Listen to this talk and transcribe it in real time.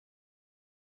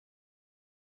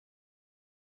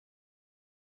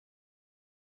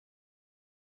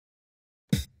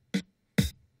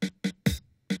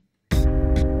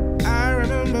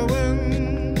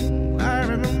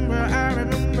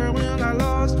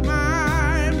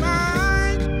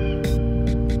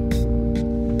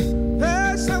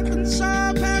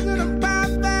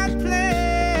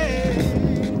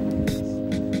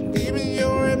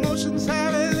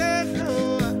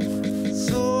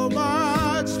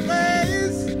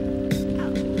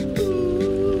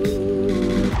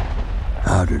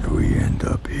did we end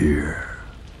up here?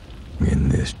 In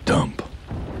this dump?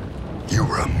 You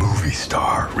were a movie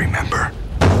star, remember?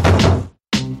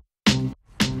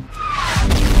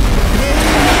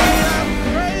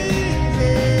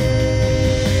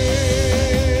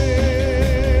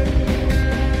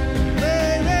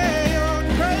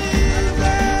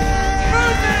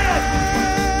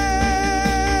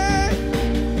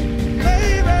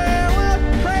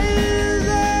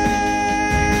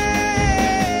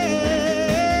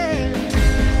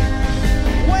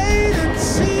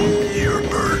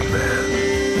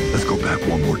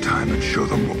 One more time and show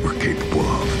them what we're capable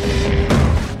of.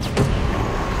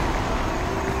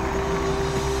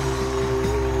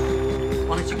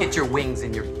 Why don't you get your wings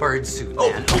in your bird suit,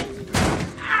 man?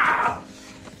 Ah!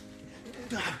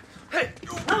 Hey!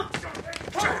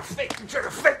 Try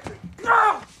to fake me!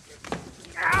 No!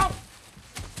 Ow!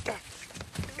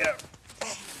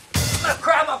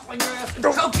 Crab up on your ass and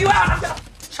choke you out!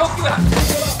 Choke you out!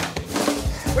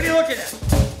 What are you looking at?